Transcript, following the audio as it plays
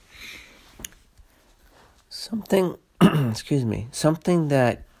Something, excuse me, something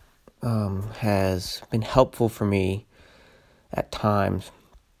that has been helpful for me at times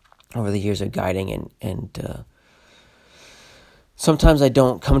over the years of guiding, and sometimes I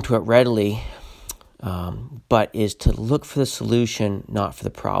don't come to it readily, but is to look for the solution, not for the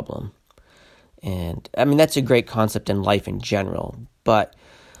problem. And I mean, that's a great concept in life in general, but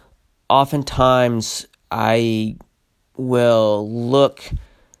oftentimes I will look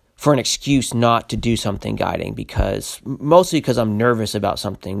for an excuse not to do something guiding mostly because I'm nervous about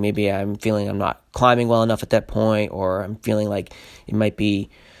something. Maybe I'm feeling I'm not climbing well enough at that point, or I'm feeling like it might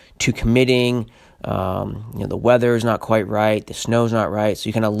be too committing. The weather is not quite right. The snow's not right. So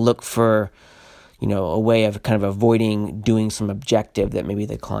you kind of look for, a way of kind of avoiding doing some objective that maybe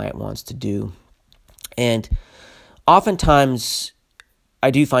the client wants to do. And oftentimes I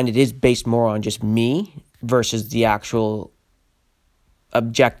do find it is based more on just me versus the actual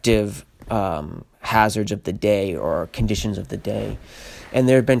objective hazards of the day or conditions of the day. And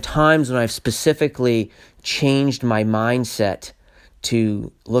there have been times when I've specifically changed my mindset to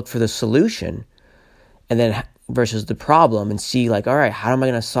look for the solution and then versus the problem, and see like, all right, how am I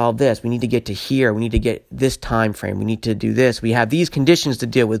going to solve this? We need to get to here. We need to get this time frame. We need to do this. We have these conditions to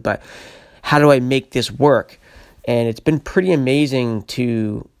deal with, but how do I make this work? And it's been pretty amazing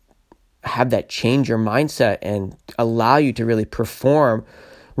to have that change your mindset and allow you to really perform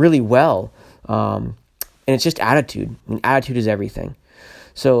really well. And it's just attitude. I mean, attitude is everything.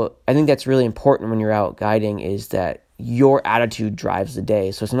 So I think that's really important when you're out guiding, is that your attitude drives the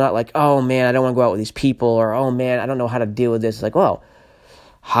day. So it's not like, oh man, I don't want to go out with these people, or oh man, I don't know how to deal with this. It's like, well,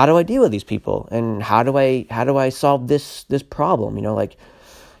 how do I deal with these people? And how do I solve this problem?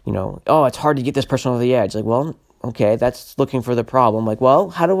 Oh, it's hard to get this person over the edge. Like, well, okay, that's looking for the problem. Like,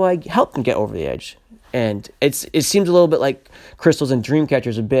 well, how do I help them get over the edge? And it seems a little bit like crystals and dream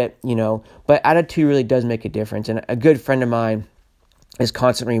catchers a bit, but attitude really does make a difference. And a good friend of mine is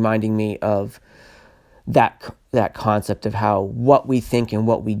constantly reminding me of that concept of how what we think and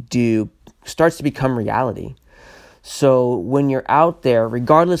what we do starts to become reality. So when you're out there,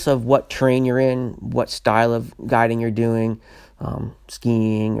 regardless of what terrain you're in, what style of guiding you're doing,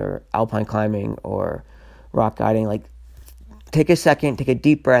 skiing or alpine climbing or rock guiding, like take a second, take a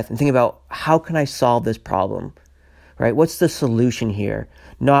deep breath and think about, how can I solve this problem, right? What's the solution here?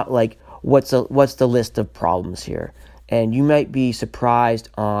 Not like, what's the list of problems here? And you might be surprised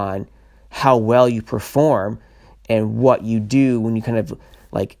on how well you perform and what you do when you kind of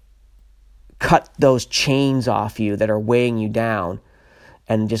like cut those chains off you that are weighing you down,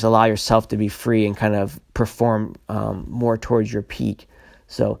 and just allow yourself to be free and kind of perform more towards your peak.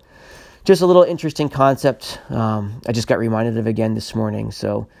 So just a little interesting concept. I just got reminded of again this morning.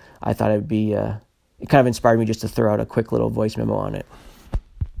 So I thought it kind of inspired me just to throw out a quick little voice memo on it.